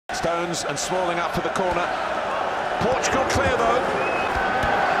Stones and Smalling up for the corner. Portugal clear though.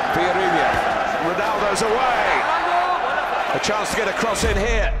 Villarreal. Ronaldo's away. A chance to get a cross in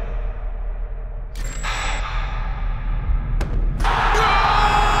here.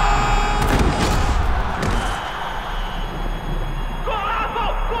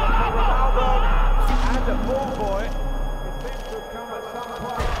 And the ball boy. It seems to have come at some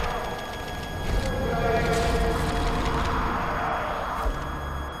point.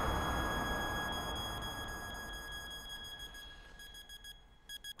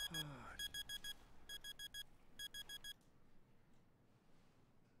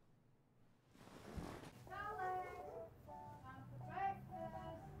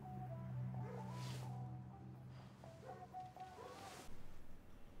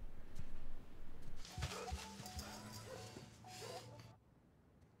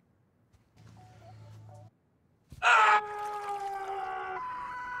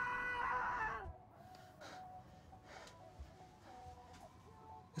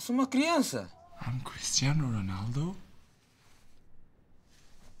 Eu sou uma criança. I'm Cristiano Ronaldo.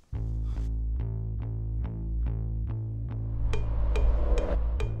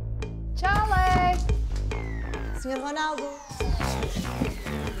 Charlie! Senhor Ronaldo.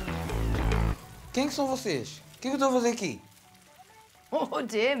 Quem que são vocês? O que eu estou a fazer aqui? Oh,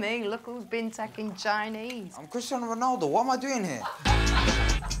 dear me, look who's been talking Chinese. I'm Cristiano Ronaldo. What am I doing here?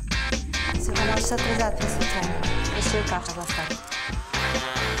 Senhor Ronaldo está atrasado para esse treino. Deixei o carro avançar.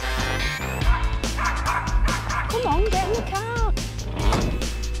 Come on, get in the car.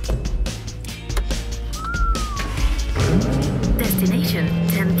 Destination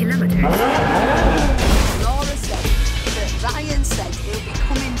 10 kilometers. Laura said that Ryan said he'll be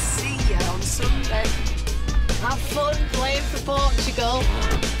coming to see you on Sunday. Have fun playing for Portugal.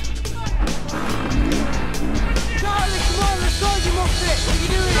 Charlie, come on, let's go, you muppet. What are you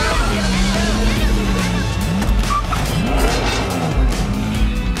doing?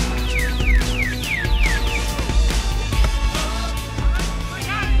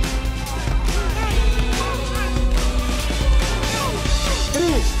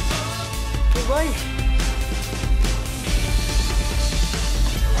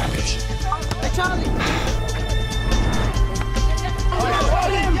 Hey, Charlie!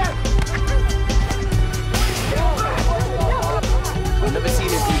 I've never seen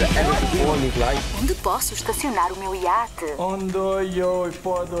him do that ever before in his life. Onde posso estacionar o meu iate? Onde eu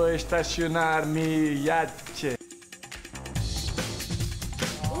posso estacionar meu iate?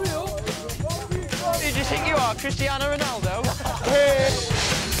 Who do you think you are, Cristiano Ronaldo?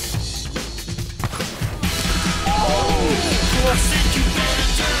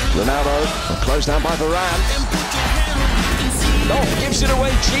 Ronaldo closed down by Varane. Oh, gives it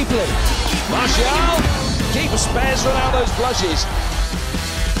away cheaply. Martial. Keeper spares Ronaldo's blushes.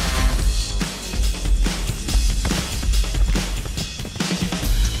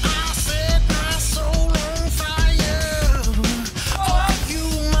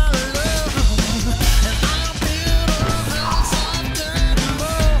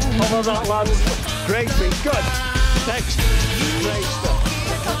 Well done, lads. Great feet. Good. Thanks. Great stuff.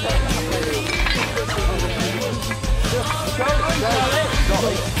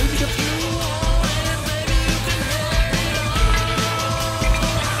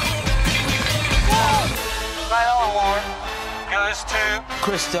 Final award goes to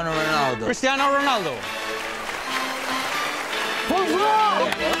Cristiano Ronaldo. Cristiano Ronaldo.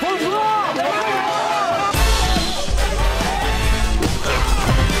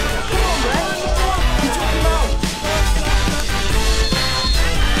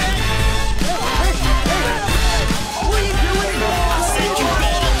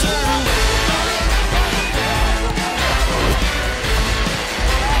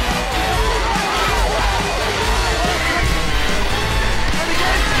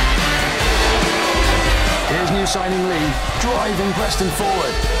 Here's new signing Lee, driving Preston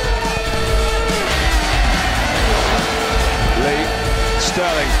forward. Lee,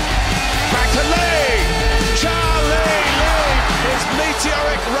 Sterling, back to Lee! Charlie Lee! His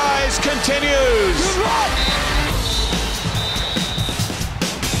meteoric rise continues!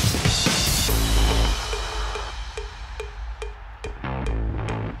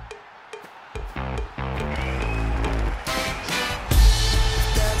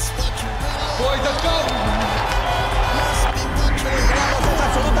 Es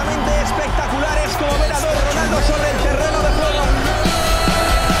absolutamente espectacular, es como ver a dos Ronaldo sobre el terreno de juego.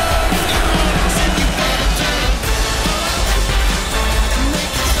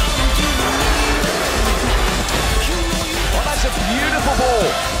 Well, that's a beautiful ball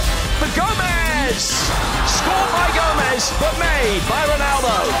for Gomez! Scored by Gomez, but made by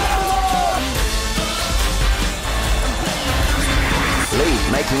Ronaldo.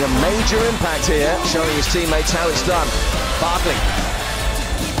 making a major impact here, showing his teammates how it's done. Bartley.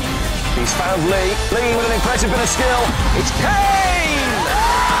 He's found Lee. Lee with an impressive bit of skill. It's Kane!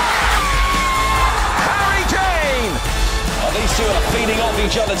 Harry Kane! Well, these two are feeding off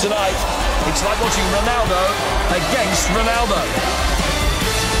each other tonight. It's like watching Ronaldo against Ronaldo.